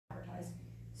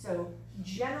So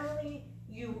generally,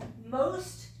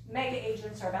 most mega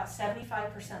agents are about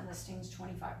 75% listings,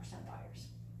 25% buyers.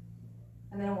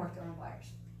 And they don't work their own buyers.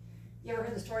 You ever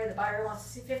heard the story of the buyer wants to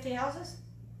see 50 houses?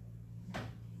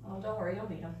 Oh, don't worry, you'll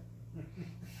meet them.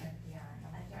 Yeah,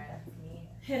 that's me.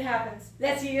 It happens.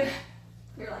 That's you.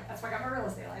 You're like, that's why I got my real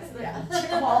estate license. Yeah. Check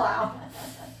them all out.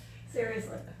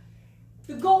 Seriously.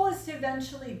 The goal is to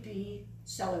eventually be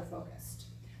seller focused.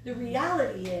 The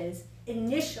reality is,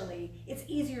 initially, it's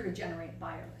easier to generate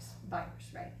buyers,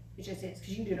 right? It just is, because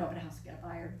you can do an open house and get a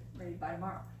buyer ready to buy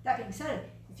tomorrow. That being said,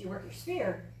 if you work your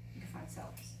sphere, you can find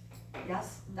sellers.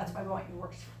 Yes? That's why we want you to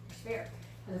work your sphere.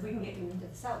 Because if we can get you into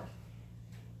the sellers.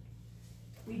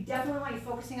 We definitely want you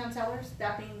focusing on sellers.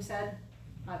 That being said,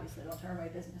 obviously they'll turn away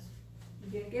business.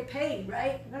 You're gonna get paid,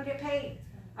 right? You're gonna get paid.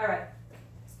 All right.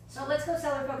 So let's go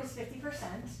seller focus 50%.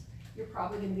 You're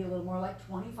probably gonna be a little more like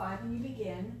 25 when you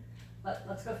begin, but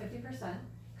let's go 50%.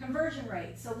 Conversion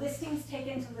rate. So listings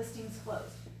taken to listings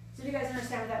closed. So do you guys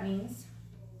understand what that means?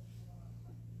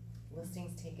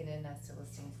 Listings taken in as to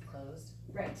listings closed.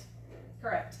 Right.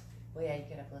 Correct. Well, yeah, you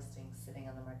could have listings sitting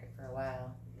on the market for a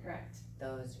while. Correct.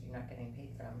 Those you're not getting paid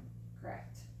from.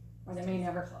 Correct. Or they may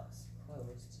never close.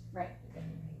 Closed. Right. You're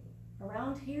getting paid.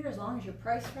 Around here, as long as you're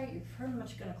priced right, you're pretty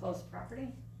much gonna close the property.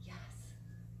 Yes.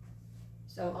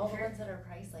 So All the ones that are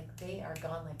priced, like, they are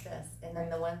gone like this. And then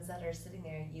the ones that are sitting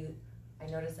there, I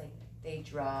notice, like, they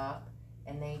drop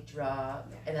and they drop,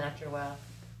 Yeah. and then after a while,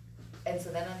 and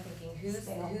so then I'm thinking, who's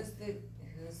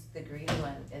the greedy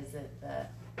one? Is it the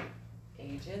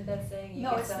agent that's saying you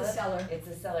no, can it's sell the it? seller. It's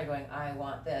the seller going, I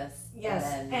want this. Yes,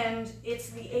 And then, and it's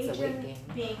the it's a weight agent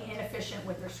gain. being inefficient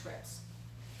with their scripts.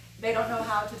 They don't know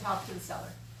how to talk to the seller.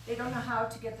 They don't know how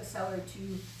to get the seller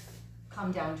to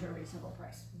come down to a reasonable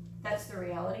price. That's the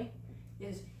reality,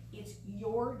 is it's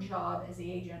your job as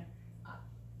the agent.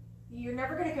 You're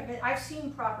never gonna convince, I've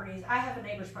seen properties, I have a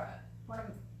neighbor's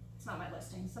it's not my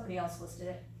listing, somebody else listed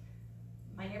it.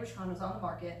 My neighbor's condo was on the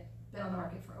market, been on the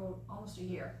market for almost a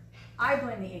year. I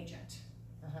blame the agent.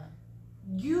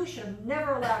 You should have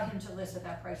never allowed him to list at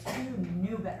that price. You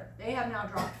knew better. They have now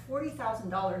dropped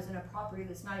 $40,000 in a property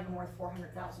that's not even worth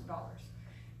 $400,000.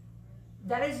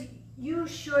 That is, you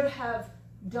should have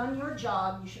done your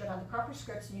job. You should have had the proper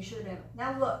scripts, and you should have been.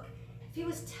 Now look, if he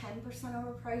was 10%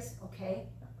 overpriced, okay.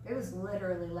 It was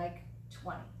literally like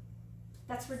 20.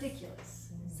 That's ridiculous.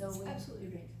 So It's absolutely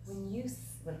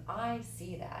ridiculous. when I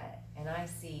see that and I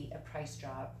see a price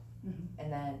drop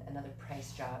and then another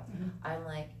price drop, I'm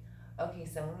like, okay,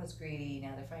 someone was greedy,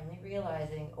 now they're finally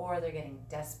realizing, or they're getting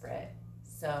desperate.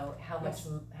 So how much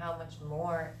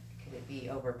more could it be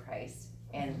overpriced?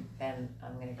 And then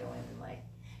I'm gonna go in and like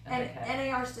undercut. And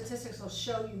NAR statistics will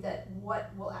show you that what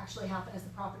will actually happen is the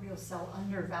property will sell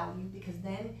undervalued, because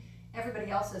then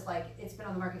everybody else is like, it's been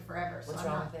on the market forever. So What's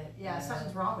wrong with it? Yeah,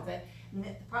 something's wrong with it. And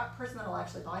the person that'll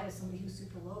actually buy it is somebody who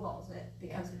super lowballs it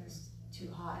because it was too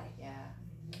high. Yeah.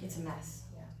 It's a mess.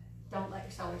 Yeah. Don't let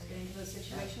your sellers get into those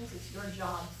situations. It's your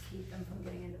job to keep them from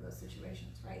getting into those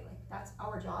situations, right? Like, that's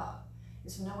our job,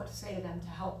 is to know what to say to them to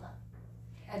help them,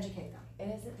 educate them.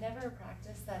 And is it never a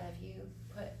practice that if you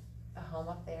put a home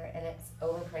up there and it's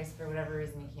overpriced for whatever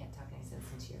reason, you can't talk any sense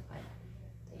into your client,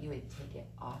 that you would take it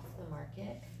off the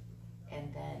market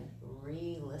and then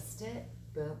relist it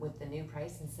with the new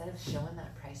price instead of showing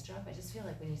that price drop? I just feel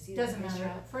like when you see Doesn't that price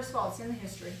matter. drop. First of all, it's in the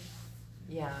history.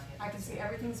 Yeah, okay. I can see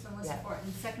everything's been listed Yeah. for it.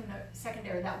 And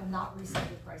secondary, that will not reset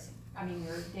your pricing. I mean,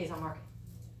 your days on market.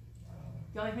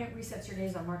 The only thing that resets your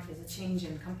days on market is a change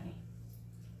in company.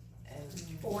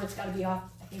 Or it's gotta be off,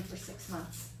 I think, for 6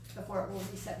 months before it will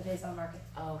reset the days on market.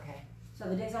 Oh, okay. So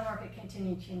the days on market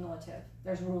continue cumulative.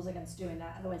 There's rules against doing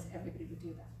that, otherwise everybody would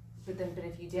do that. But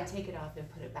if you did take it off and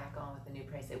put it back on with the new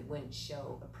price, it wouldn't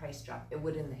show a price drop. It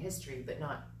would in the history, but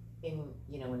not in,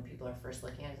 when people are first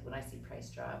looking at it. When I see price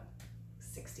drop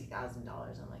 $60,000,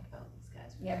 I'm like, oh, these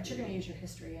guys. Yeah, but you're gonna use your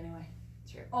history anyway.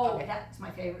 Sure. Oh, okay. that's my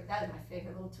favorite. That is my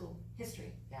favorite little tool.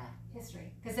 History. Yeah.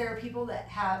 History. Because there are people that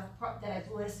have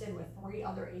listed with 3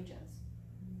 other agents.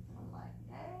 And I'm like,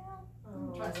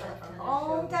 I'm trying to sell it for a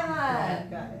long time.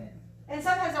 Got it. And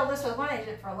sometimes I'll list with one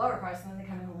agent for a lower price, and then they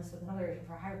come in and list with another agent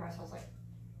for a higher price. I was like,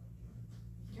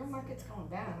 your market's going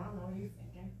down. I don't know what you're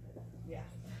thinking. But yeah,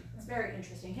 it's very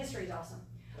interesting. History is awesome.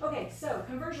 Okay, so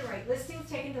conversion rate. Listings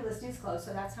taken to listings closed.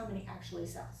 So that's how many actually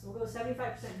sell. So we'll go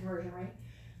 75% conversion rate.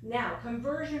 Now,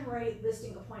 conversion rate,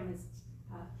 listing appointments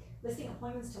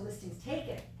to listings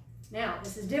taken. Now,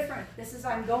 this is different. This is,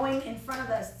 I'm going in front of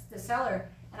the seller,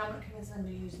 and I'm going to convince them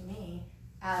to use me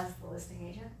as the listing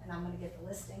agent, and I'm going to get the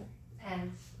listing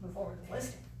and move forward with the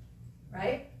listing,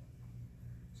 right?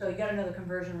 So you got to know the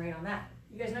conversion rate on that.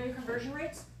 You guys know your conversion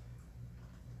rates?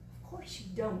 course you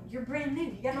don't. You're brand new.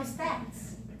 You got no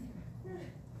stats.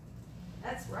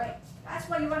 That's right. That's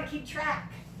why you want to keep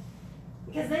track.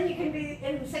 Because then you can be,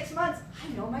 in 6 months, I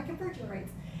know my conversion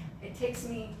rates. It takes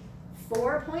me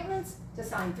 4 appointments to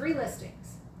sign 3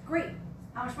 listings. Great.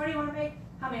 How much money do you want to make?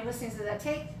 How many listings does that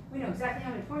take? We know exactly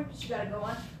how many appointments you got to go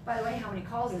on. By the way, how many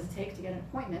calls does it take to get an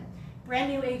appointment?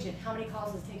 Brand new agent, how many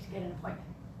calls does it take to get an appointment?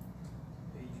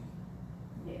 80.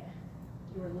 Yeah,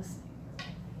 you were listening.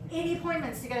 80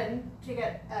 appointments to get, 80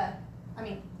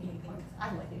 appointments,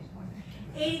 I like 80 appointments.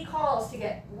 80 calls to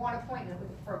get 1 appointment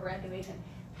for a brand new agent.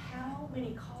 How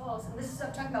many calls, and this is,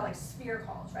 I'm talking about like sphere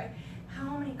calls, right?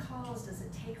 How many calls does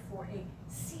it take for a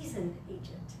seasoned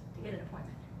agent to get an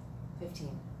appointment? 15.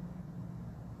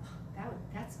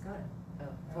 That's good. Oh,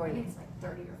 I 40. think it's like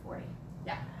 30 or 40.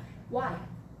 Yeah. Why?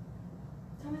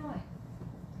 Tell me why.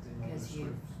 Because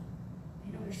you,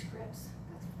 They know their scripts,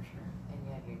 that's for sure. and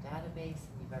you have your database,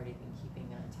 and you've already been keeping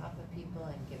on top of people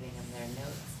and giving them their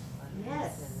notes on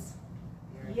Yes. this,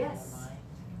 and you're in Yes. their mind.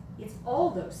 It's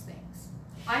all those things.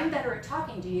 I'm better at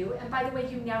talking to you, and by the way,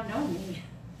 you now know me,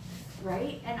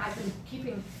 right? And I've been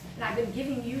giving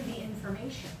you the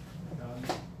information.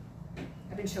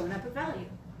 I've been showing up at value.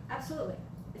 Absolutely.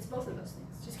 It's both of those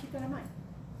things. Just keep that in mind.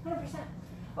 100%.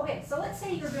 Okay, so let's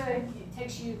say you're good. It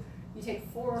takes you take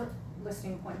 4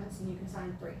 listing appointments and you can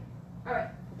sign 3. All right.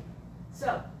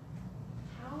 So,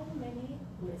 how many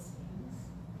listings?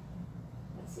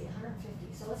 Let's see,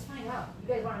 150. So let's find out. You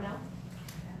guys want to know?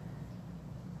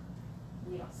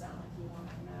 You don't sound like you want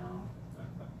to know.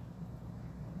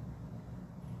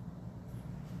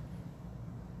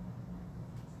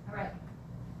 All right.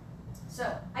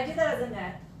 So I did that as a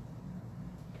net.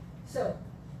 So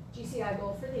GCI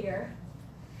goal for the year,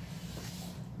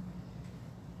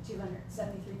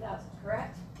 273,000,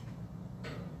 correct?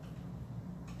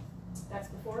 That's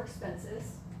before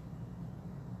expenses.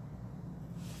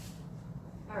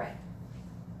 All right.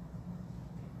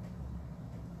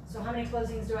 So how many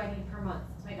closings do I need per month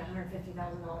to make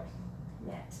 $150,000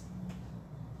 net?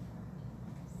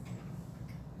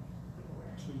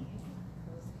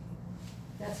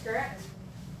 That's correct.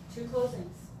 2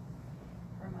 closings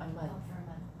A month.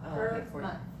 Oh, per okay, 40.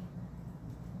 month.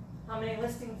 How many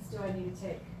listings do I need to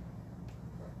take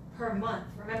per month?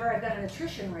 Remember, I've got an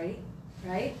attrition rate,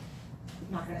 right?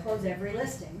 I'm not gonna close every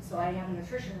listing, so I have an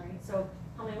attrition rate. So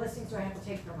how many listings do I have to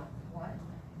take per month? 1.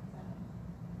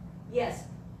 Yes,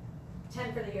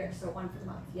 10 for the year, so 1 for the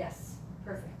month. Yes,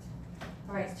 perfect.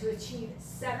 All right, to achieve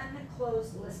 7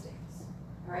 closed listings.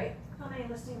 All right, how many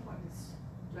listing appointments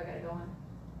do I gotta go on?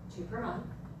 2 per month.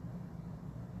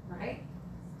 All right?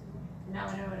 Now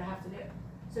I know what I have to do.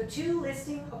 So 2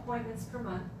 listing appointments per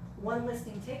month, 1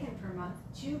 listing taken per month,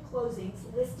 2 closings,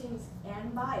 listings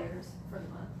and buyers for the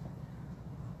month.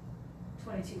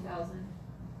 22,000.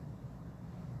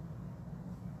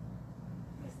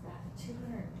 What is that?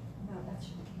 200. No, that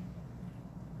should be.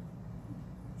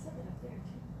 Set it up there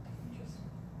too. Interesting.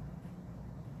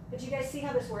 But you guys see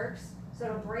how this works? So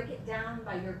it'll break it down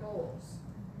by your goals.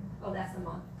 Oh, that's the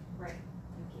month. Right.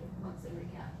 Thank you. Monthly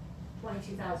recap.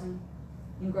 22,000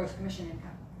 in gross commission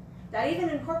income. That even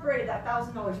incorporated that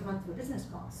 $1,000 a month for business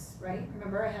costs, right?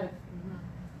 Remember, I had,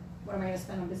 what am I gonna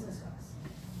spend on business costs?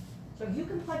 So you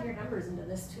can plug your numbers into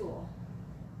this tool,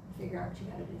 figure out what you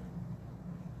gotta do.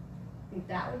 Think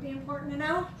that would be important to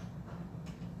know?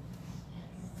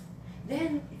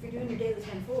 Then, if you're doing your daily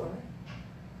 10-4,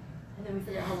 and then we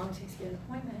figure out how long it takes to get an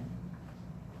appointment,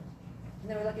 and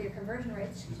then we look at your conversion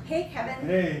rates. Hey, Kevin.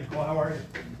 Hey, Nicole, how are you?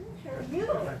 How are you?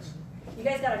 Thanks. You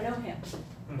guys gotta know him.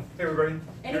 Hey, everybody.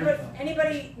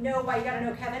 Anybody know why you gotta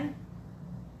know Kevin?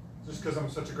 Just because I'm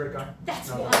such a great guy? That's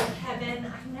No. why, Kevin.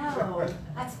 I know.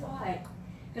 That's why.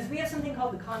 Because we have something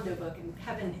called the condo book, and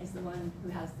Kevin is the one who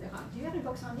has the condo. Do you have any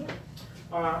books on you?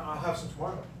 I'll have some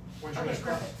tomorrow. When's your Okay, next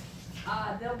class?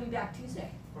 perfect. They'll be back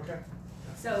Tuesday. Okay.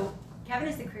 So Kevin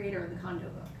is the creator of the condo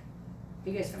book. Are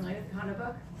you guys familiar with the condo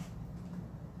book?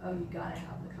 Oh, you gotta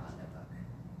have the condo book.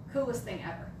 Coolest thing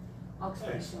ever. I'll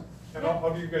explain it to you. And Yeah.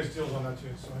 I'll give you guys deals on that too,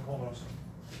 so hold on.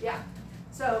 Yeah.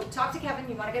 So talk to Kevin,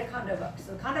 you wanna get a condo book.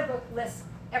 So the condo book lists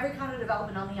every condo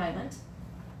development on the island,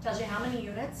 tells you how many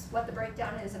units, what the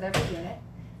breakdown is of every unit.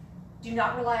 Do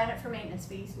not rely on it for maintenance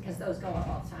fees because those go up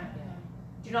all the time. Yeah.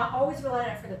 Do not always rely on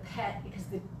it for the pet because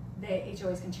the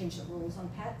HOAs can change the rules on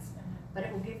pets. But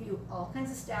it will give you all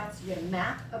kinds of stats. You get a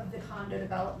map of the condo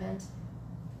development.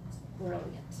 It's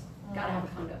brilliant. Gotta have a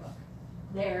condo book.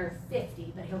 They're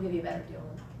 50, but he'll give you a better deal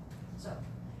than that. So,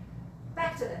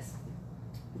 back to this.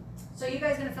 So you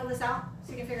guys gonna fill this out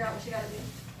so you can figure out what you gotta do?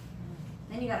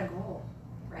 Then you got a goal,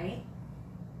 right?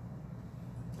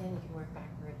 And you can work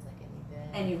backwards like any bit.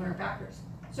 And you work backwards.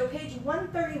 So page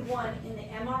 131 in the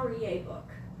MREA book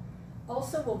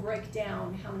also will break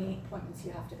down how many appointments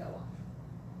you have to go on.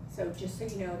 So just so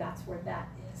you know, that's where that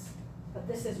is. But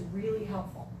this is really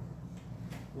helpful.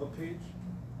 What page?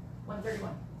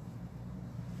 131.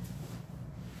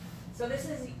 So this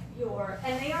is your,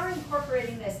 and they are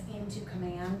incorporating this into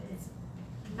Command. It's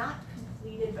not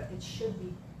completed, but it should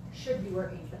be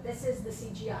working. But this is the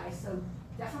CGI, so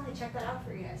definitely check that out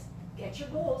for you guys. Get your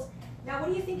goals. Now, what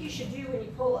do you think you should do when you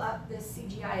pull up this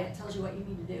CGI and it tells you what you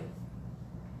need to do?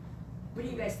 What do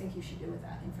you guys think you should do with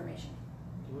that information?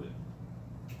 Do it.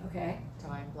 Okay.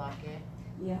 Time block it.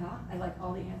 Yeah, I like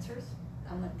all the answers.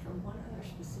 I'm looking for one other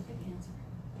specific answer.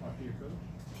 Talk to your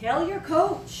coach. Tell your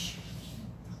coach.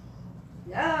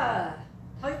 Yeah.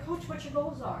 Tell your coach what your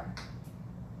goals are.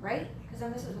 Right? Because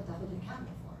then this is what they'll hold you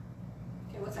accountable for.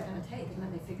 Okay, what's that going to take? And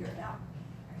then they figure it out.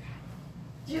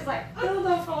 She's like, I don't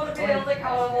know if I want to be held Keep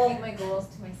accountable. my goals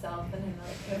to myself and then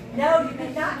like. No, you do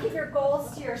not keep your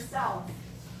goals to yourself.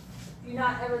 Do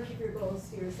not ever keep your goals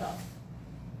to yourself.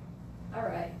 All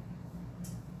right.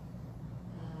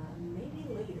 Maybe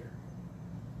later.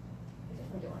 I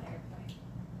definitely don't want airplane.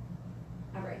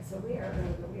 All right, so we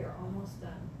are almost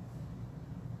done.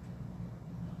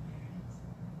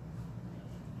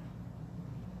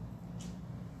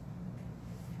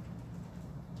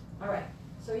 All right,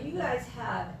 so you guys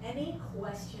have any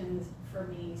questions for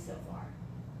me so far?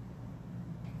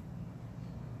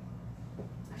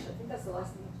 Actually, I think that's the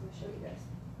last thing I was going to show you guys.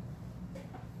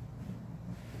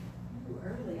 Ooh,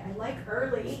 early. I like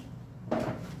early.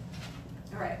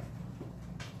 All right.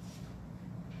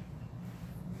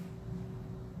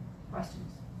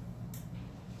 Questions?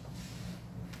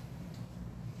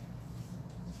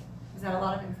 Is that a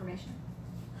lot of information?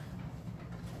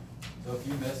 So if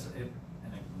you miss an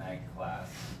Ignite class,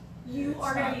 You it's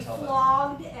are going not to be till the-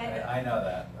 flogged and I know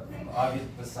that. Obviously,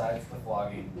 besides the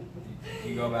flogging,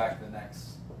 you go back the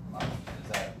next month.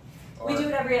 Is that? we or- do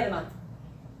it every other month.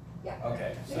 Yeah.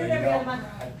 Okay, We so do it you every other don't month.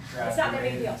 graduate It's not that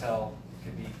big a deal. until it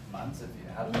could be months if you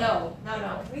have. No.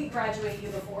 We graduate you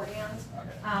beforehand.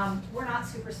 Okay. We're not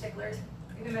super sticklers.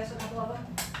 You can miss a couple of them.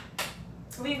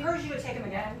 We encourage you to take them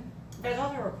again. There's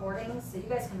all the recordings, so you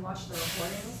guys can watch the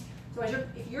recordings. So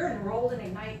if you're enrolled in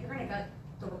Ignite, you're gonna get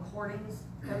the recordings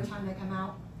every time they come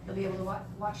out. You'll be able to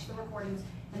watch the recordings,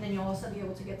 and then you'll also be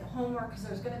able to get the homework, because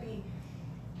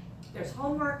there's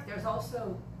homework, there's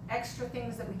also extra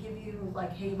things that we give you,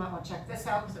 like, hey, you might want to check this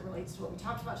out because it relates to what we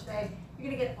talked about today.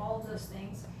 You're gonna get all of those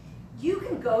things. You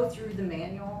can go through the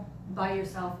manual by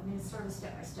yourself. I mean, it's sort of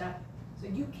step by step. So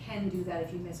you can do that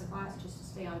if you miss a class, just to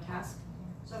stay on task.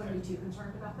 So I wouldn't be too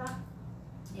concerned about that.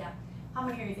 Yeah. How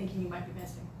many are you thinking you might be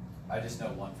missing? I just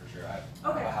know one for sure. I have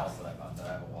Okay. a house that I bought that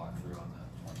I have a walkthrough on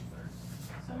the 23rd.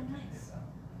 So Oh, I can nice. do that.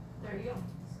 There you go.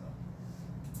 So.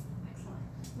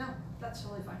 Excellent. No, that's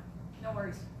totally fine. No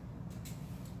worries.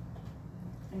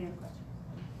 Any other questions?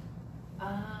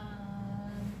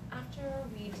 After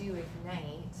we do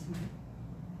Ignite,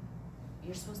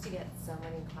 you're supposed to get so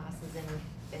many classes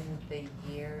in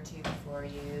the year or two before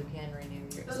you can renew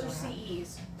your. Those are so how-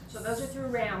 CEs. So those are through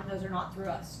RAM, those are not through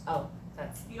us. Oh,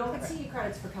 that's. You don't get okay. CE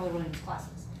credits for Keller Williams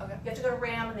classes. Okay. You have to go to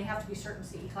RAM and they have to be certain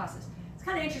CE classes. It's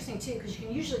kind of interesting too, because you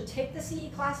can usually take the CE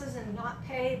classes and not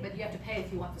pay, but you have to pay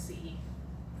if you want the CE.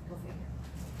 Go figure.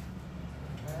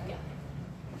 Alright. Yeah.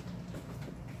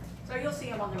 So you'll see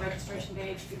them on the registration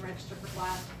page, you can register for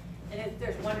class. And if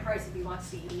there's one price if you want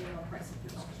CE and no price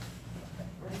if you don't.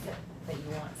 What is it that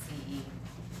you want CE?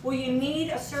 Well, you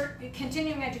need a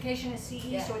continuing education is CE,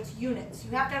 Yeah. so it's units.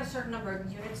 You have to have a certain number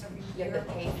of units every You year. have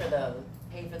to pay for those,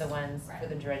 pay for the ones for Right.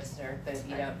 them to register, but if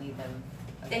you Right. don't need them.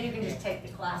 Then you can just take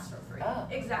the class for free. Oh.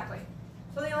 Exactly.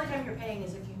 So the only time you're paying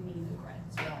is if you need the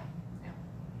credits. Yeah,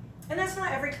 And that's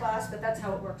not every class, but that's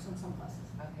how it works on some classes.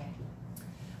 okay.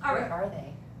 All Where right. are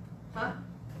they? Huh?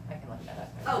 I can look that up.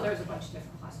 Oh, there's a bunch of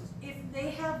different classes. If they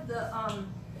have the, I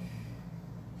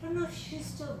don't know if she's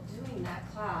still doing that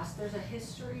class. There's a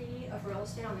history of real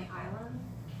estate on the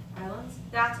islands.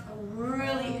 That's a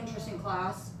really interesting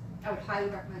class. I would highly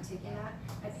recommend taking that.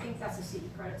 I think that's a CE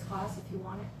credits class if you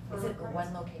want it. for Is it credits.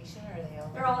 one location or are they all?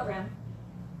 They're all at RAM.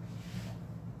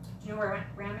 Do you know where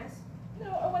RAM is?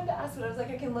 No, I wanted to ask, but I was like,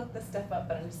 I can look this stuff up,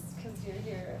 but I'm just, cause you're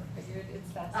here, I figured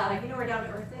it's fascinating. You know where Down to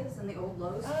Earth is in the old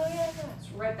Lowe's? Oh, yeah, It's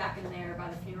right back in there by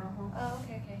the funeral home. Oh,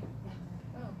 okay. Yeah.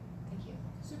 Oh, thank you.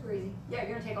 Super easy. Yeah,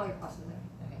 you're gonna take all your classes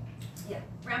there. Okay. Yeah,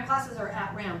 RAM classes are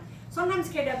at RAM. Sometimes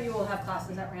KW will have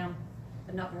classes at RAM,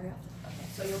 but not very often. Okay.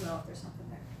 So you'll know if there's something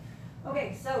there.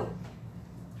 Okay, so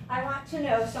I want to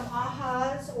know some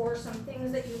ahas or some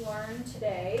things that you learned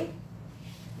today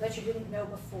that you didn't know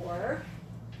before.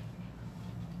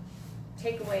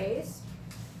 Takeaways.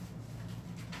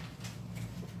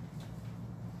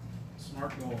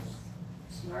 Smart goals.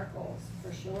 SMART goals,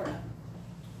 for sure.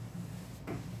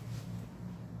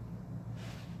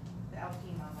 The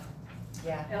LP mama,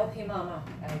 Yeah, LP Mama,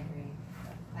 I agree.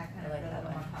 that kind I of like built a that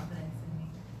little more one. confidence in me.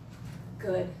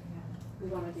 good, Yeah. we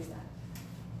wanna do that.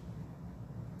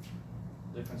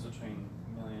 Difference between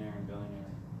millionaire and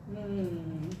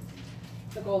billionaire.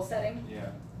 The goal setting, Yeah.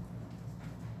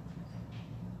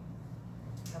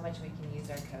 How much we can use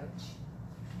our coach.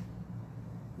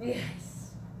 yes.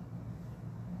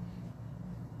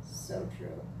 So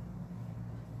true.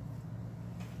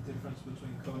 Difference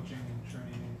between coaching and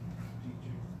training and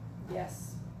teaching.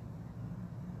 Yes.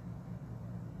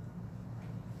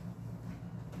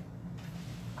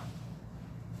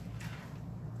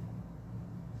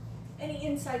 Any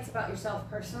insights about yourself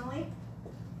personally?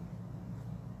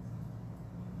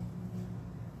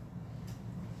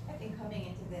 I think coming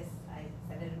into this, I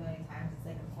said it a million times, it's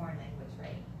like a foreign language,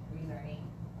 right? Relearning,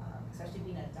 especially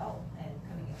being an adult and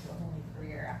coming into a whole new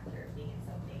career after being in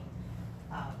something.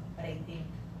 But I think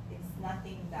it's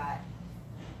nothing that,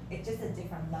 it's just a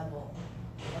different level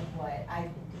of what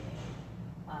I've been doing,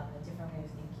 a different way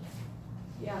of thinking.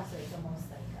 Yeah. So it's almost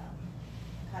like,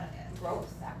 kind of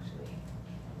growth actually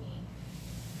for me.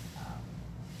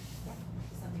 Yeah,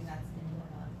 it's something that's been going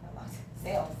on for a long time.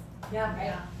 Sales. Yeah.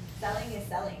 Right? Selling is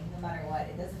selling, no matter what.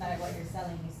 It doesn't matter what you're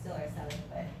selling, you still are selling,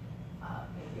 but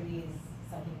it really is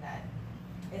something that,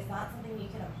 it's not something you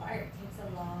can acquire. It takes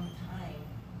a long time,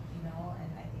 you know, and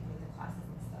I think with the classes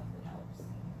and stuff, it helps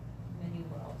in a new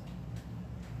world.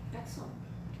 Excellent.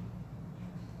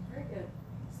 Very good.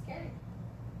 Scary.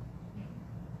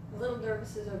 A little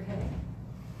nervous is okay.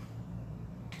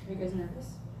 Are you guys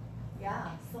nervous? Yeah,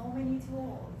 so many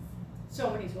tools. So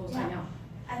many tools, I Yeah. know.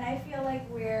 And I feel like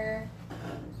we're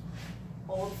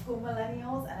old school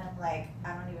millennials, and I'm like,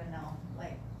 I don't even know,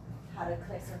 like, how to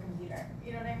click a computer.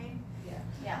 You know what I mean? Yeah.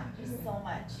 Yeah, there's so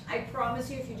much. I promise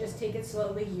you, if you just take it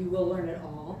slowly, you will learn it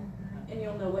all, and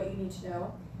you'll know what you need to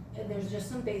know. And there's just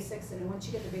some basics, and once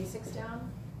you get the basics down,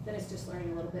 then it's just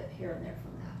learning a little bit here and there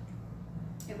from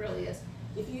that. It really is.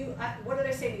 If you, what did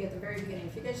I say to you at the very beginning?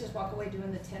 If you guys just walk away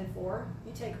doing the 10-4,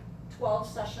 you take 12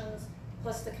 sessions,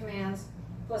 plus the commands,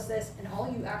 plus this, and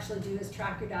all you actually do is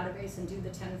track your database and do the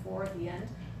 10-4 at the end,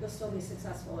 you'll still be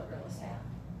successful at real estate. Yeah.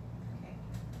 Okay.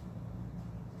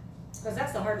 Because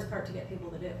that's the hardest part to get people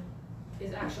to do,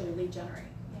 is actually lead generate.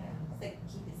 Yeah, it's like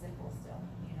keep it simple still,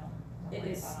 you know? Don't It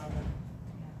worry is. about all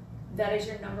the- That is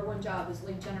your number one job, is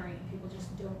lead generating. People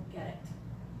just don't get it.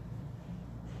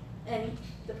 And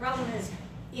the problem is,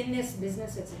 in this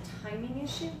business, it's a timing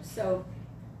issue. So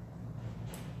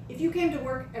if you came to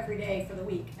work every day for the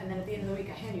week, and then at the end of the week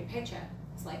I hand you a paycheck,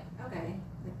 it's like, okay,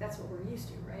 like that's what we're used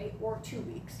to, right? Or 2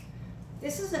 weeks.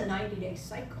 This is a 90-day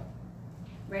cycle,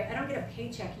 right? I don't get a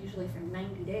paycheck usually for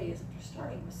 90 days after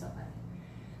starting with somebody.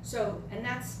 So, and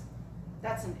that's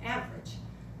an average.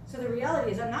 So the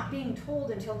reality is I'm not being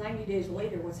told until 90 days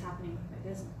later what's happening with my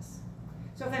business.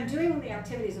 So if I'm doing the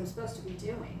activities I'm supposed to be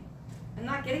doing, I'm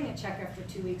not getting a check after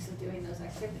 2 weeks of doing those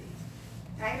activities.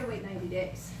 I gotta wait 90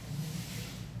 days.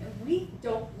 And we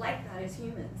don't like that as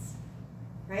humans,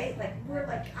 right? Like, we're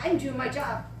like, I'm doing my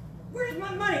job, where's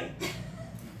my money?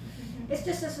 It's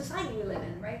just a society we live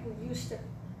in, right? We're used to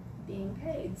being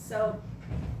paid. So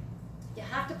you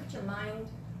have to put your mind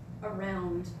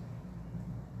around,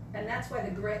 and that's why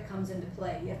the grit comes into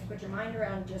play. You have to put your mind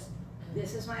around just,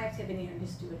 this is my activity, and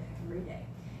just do it every day.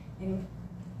 And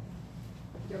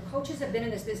your coaches have been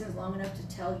in this business long enough to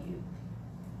tell you,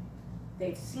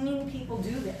 they've seen people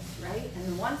do this, right? And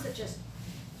the ones that just,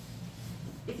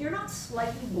 if you're not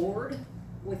slightly bored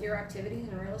with your activities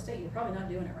in real estate, you're probably not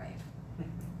doing it right.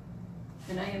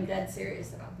 And I am dead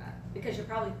serious about that, because you're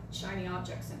probably shiny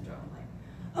object syndrome, like,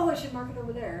 oh, I should market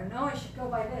over there, no, I should go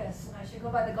buy this, and I should go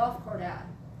buy the golf court ad,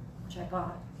 which I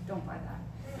got, don't buy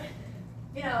that.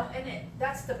 You know, and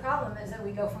that's the problem, is that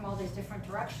we go from all these different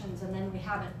directions, and then we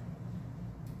haven't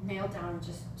nailed down and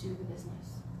just do the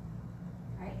business,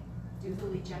 right? Do the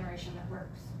lead generation that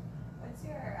works. What's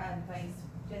your advice,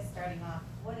 just starting off,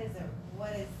 what is the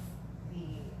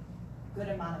good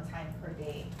amount of time per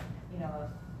day? You know,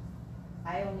 if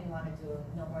I only wanna do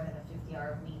no more than a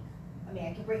 50-hour week. I mean,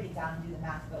 I can break it down and do the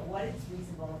math, but what is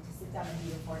reasonable to sit down and do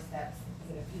the 4 steps?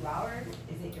 Is it a few hours?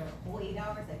 Is it your whole 8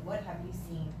 hours? Like, what have you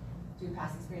seen through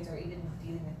past experience, or even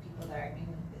dealing with people that are new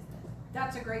in business?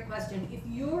 That's a great question. If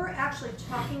you're actually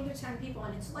talking to 10 people,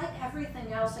 and it's like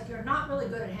everything else, like you're not really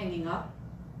good at hanging up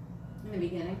in the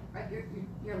beginning, right?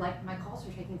 You're like, my calls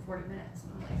are taking 40 minutes.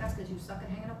 And I'm like, that's because you suck at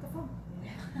hanging up the phone.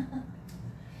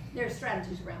 There's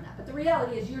strategies around that. But the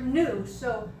reality is you're new,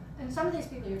 so, and some of these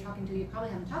people you're talking to, you probably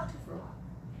haven't talked to for a while.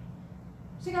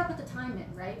 So you gotta put the time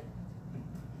in, right?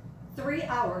 3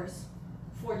 hours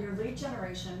for your lead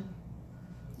generation,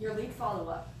 your lead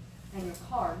follow-up, and your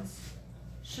cards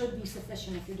should be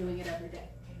sufficient if you're doing it every day.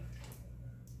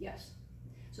 Yes.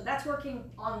 So that's working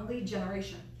on lead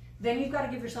generation. Then you've got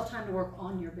to give yourself time to work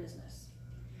on your business.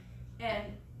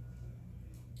 And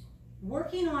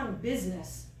working on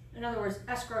business, in other words,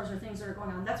 escrows or things that are going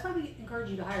on, that's why we encourage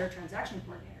you to hire a transaction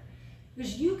coordinator.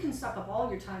 Because you can suck up all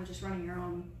your time just running your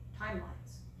own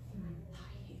timelines.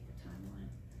 I hate the timeline.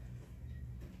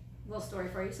 Little story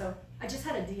for you. So I just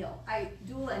had a deal. I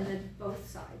dual-ended both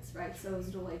sides, right? So it was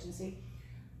a dual agency.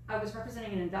 I was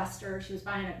representing an investor. She was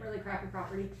buying a really crappy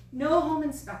property. No home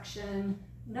inspection,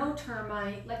 no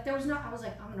termite. Like there was no, I was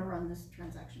like, I'm gonna run this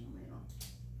transaction on my own.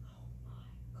 Oh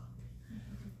my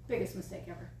God. Biggest mistake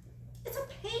ever. It's a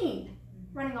pain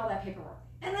running all that paperwork.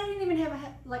 And I didn't even have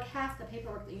like half the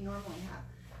paperwork that you normally have.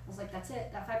 I was like, that's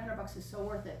it. That $500 is so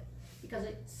worth it because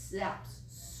it saps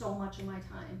so much of my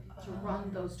time to run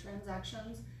those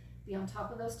transactions, be on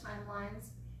top of those timelines.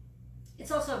 It's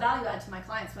also a value add to my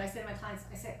clients. When I say to my clients,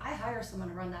 I hire someone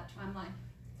to run that timeline.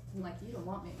 I'm like, you don't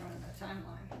want me running that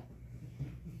timeline.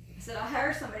 I said, I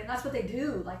hire somebody, and that's what they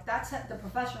do. Like that's at the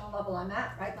professional level I'm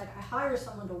at, right? Like I hire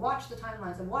someone to watch the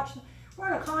timelines and watch them. We're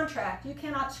in a contract. You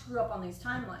cannot screw up on these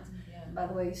timelines. Yeah. And by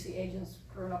the way, you see agents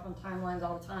screwing up on timelines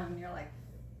all the time, and you're like,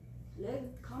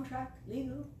 contract,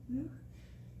 legal.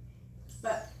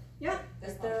 But yeah,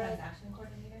 There's Is no there a- transaction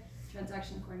coordinator.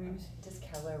 transaction coordinators. Does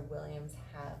Keller Williams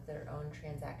have their own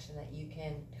transaction that you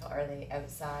can, are they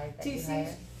outside that you TCs.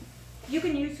 hire? You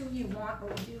can use who you want,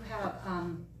 but we do have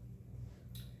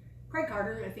Craig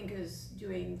Carter, I think, is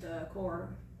doing the core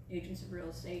agents of real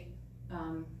estate,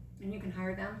 and you can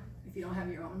hire them if you don't have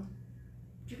your own.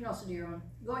 But you can also do your own.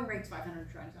 Going rate's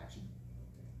 $500 transaction.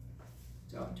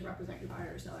 So to represent your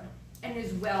buyer or seller, and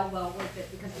is well worth it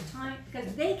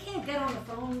because they can't get on the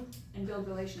phone and build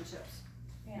relationships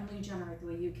and lead generate the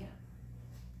way you can.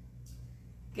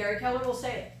 Gary Keller will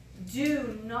say it.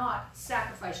 Do not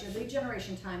sacrifice your lead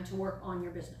generation time to work on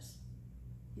your business.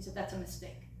 He said that's a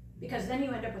mistake because then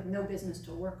you end up with no business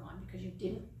to work on because you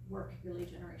didn't work your lead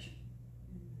generation.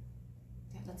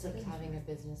 That's like having a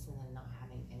business and then not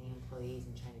having any employees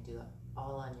and trying to do it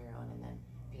all on your own and then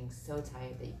being so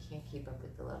tired that you can't keep up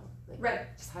with the level. Like,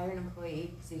 Right. just hire an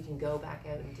employee so you can go back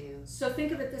out and do. So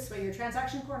think of it this way, your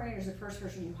transaction coordinator is the first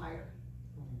person you hire.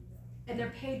 And they're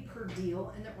paid per deal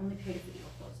and they're only paid if the deal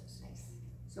closes. Nice.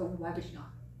 So why would you not?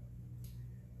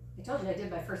 I told you I did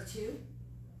my first 2.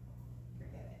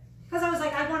 Forget it. Because I was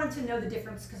like, I wanted to know the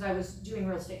difference because I was doing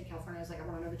real estate in California. I was like, I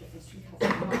want to know the difference between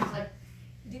California. I was like,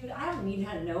 dude, I don't need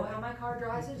to know how my car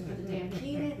drives. I just put the damn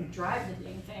key in it and drive the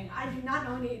dang thing. I do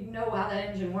not need to know how that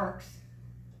engine works.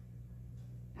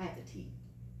 I have to teach.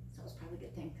 So it's probably a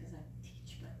good thing because I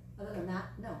teach. But other than that,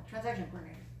 no. Transaction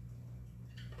coordinator.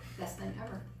 Best thing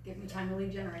ever. Give me time to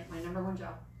lead generate. My #1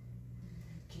 job.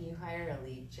 Can you hire a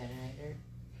lead generator?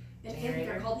 And Generator.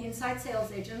 they're called inside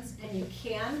sales agents, and you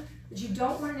can, but you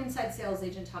don't want an inside sales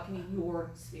agent talking to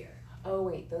your sphere. Oh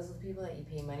wait, those are the people that you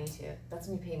pay money to. That's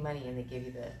when you pay money and they give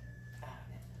you the.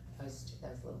 That was a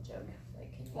little joke.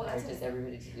 Like, can you Well, hire that's just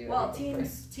everybody to do Well, everything for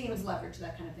you? teams leverage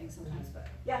that kind of thing sometimes, but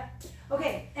yeah.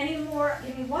 Okay, any more,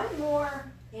 give me one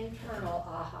more internal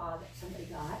aha that somebody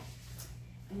got,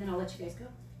 and then I'll let you guys go.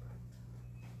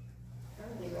 Are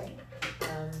they ready?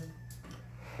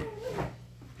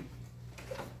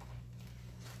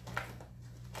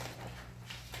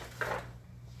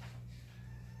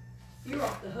 You're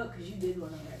off the hook because you did one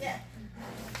already. Yeah.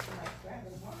 Like, grab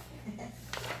them all.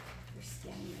 You're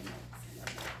scanning your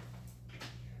notes.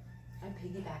 I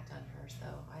piggybacked on hers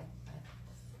though.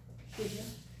 Did you?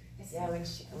 I see. Yeah, when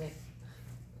she with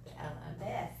the LM.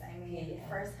 This, I mean, Yeah.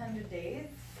 first 100 days,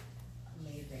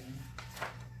 amazing.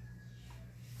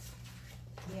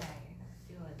 Yeah,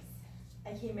 it was.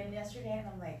 I came in yesterday and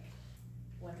I'm like,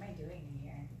 what am I doing in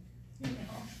here? You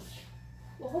know?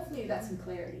 Well, hopefully you got some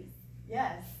clarity.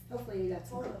 Yes. Hopefully you got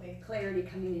some Totally. clarity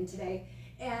coming in today.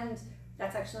 And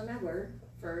that's actually my word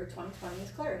for 2020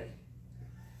 is clarity.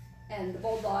 And the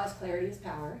bold law is clarity is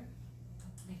power.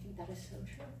 And I think that is so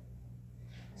true.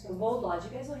 So bold laws,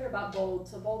 you guys will hear about bold.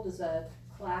 So bold is a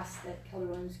class that Keller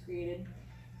Williams created.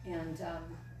 And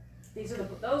those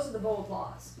are the bold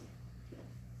laws,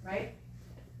 right?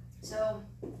 So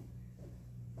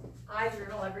I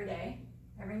journal every day,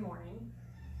 every morning,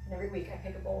 and every week I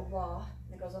pick a bold law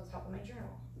and it goes on top of my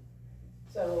journal.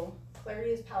 So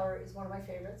clarity is power is one of my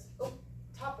favorites. Oh,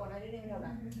 top one, I didn't even know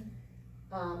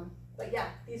that. But yeah,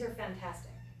 these are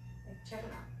fantastic. Like, check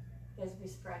them out. You guys will be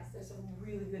surprised. There's some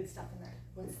really good stuff in there.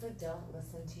 What's the don't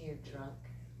listen to your drunk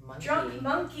monkey? Drunk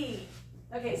monkey.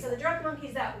 Okay, so the drunk monkey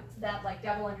is that like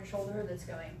devil on your shoulder that's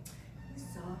going, You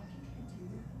suck, you can't do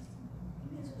this.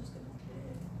 You guys are just gonna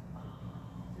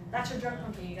quit. That's your drunk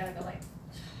monkey, you gotta go like,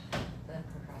 The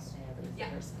procrastinator Yeah.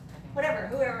 person.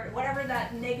 Okay. whatever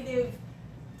that negative,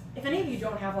 if any of you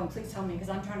don't have one, please tell me, because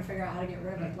I'm trying to figure out how to get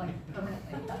rid of it, like,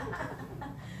 permanently.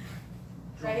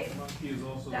 Right? Drunk monkey is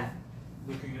also That-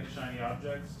 looking at shiny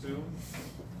objects too.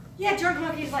 Yeah, drunk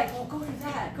monkey's like, well, go do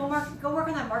that. Go work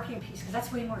on that marketing piece, because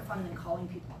that's way more fun than calling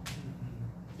people.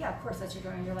 Yeah, of course that's your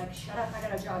drawing. You're like, shut up, I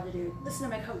got a job to do. Listen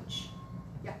to my coach.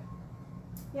 Yeah.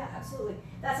 Yeah, absolutely.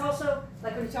 That's also,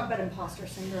 like when you talk about imposter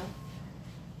syndrome.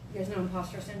 You guys know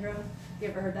imposter syndrome? You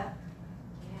ever heard that?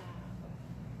 Yeah.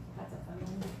 That's a fun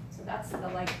one. So that's the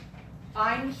like,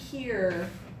 I'm here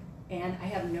and I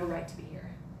have no right to be here.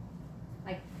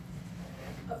 Like,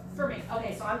 for me,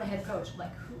 okay, so I'm the head coach.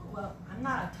 Like, well, I'm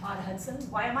not a Todd Hudson.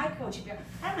 Why am I coaching people?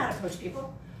 I'm not a coach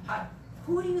people.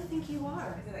 Who do you think you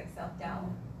are? Is it like self-doubt?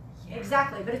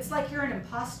 Exactly, but it's like you're an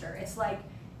imposter. It's like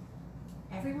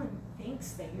everyone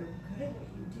thinks that you're good at what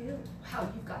you do. Wow,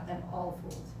 you've got them all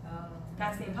fooled. Oh.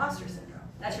 That's the imposter syndrome.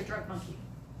 That's your drunk monkey,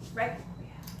 right?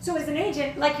 So as an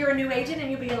agent, like you're a new agent and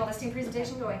you'll be in a listing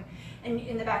presentation going, and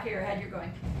in the back of your head you're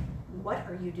going, what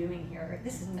are you doing here?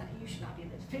 This is not, you should not be in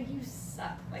this, but you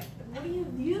suck. Like, what do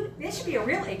you, this should be a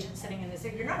real agent sitting in this.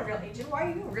 If you're not a real agent, why are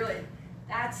you a real agent?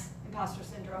 That's imposter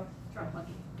syndrome, drunk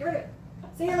monkey. Get rid of it.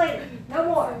 See you later. No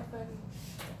more.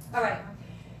 All right.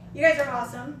 You guys are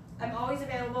awesome. I'm always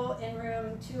available in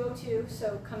room 202,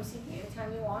 so come see me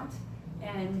anytime you want.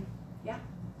 And yeah,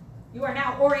 you are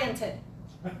now oriented.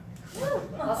 Woo.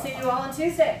 I'll see you all on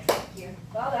Tuesday. Thank you.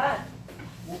 Well done.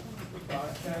 Welcome to the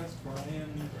podcast,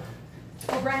 Brian.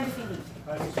 Oh, Brian Buffini.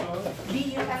 How do you spell it?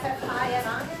 Buffini, I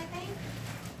think.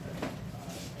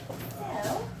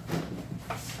 So.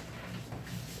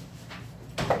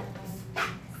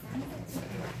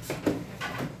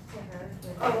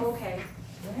 Oh, okay.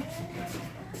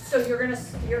 So you're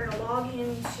gonna log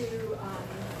into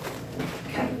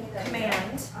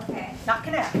command, Okay. not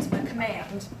connect, but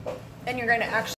command, and you're gonna actually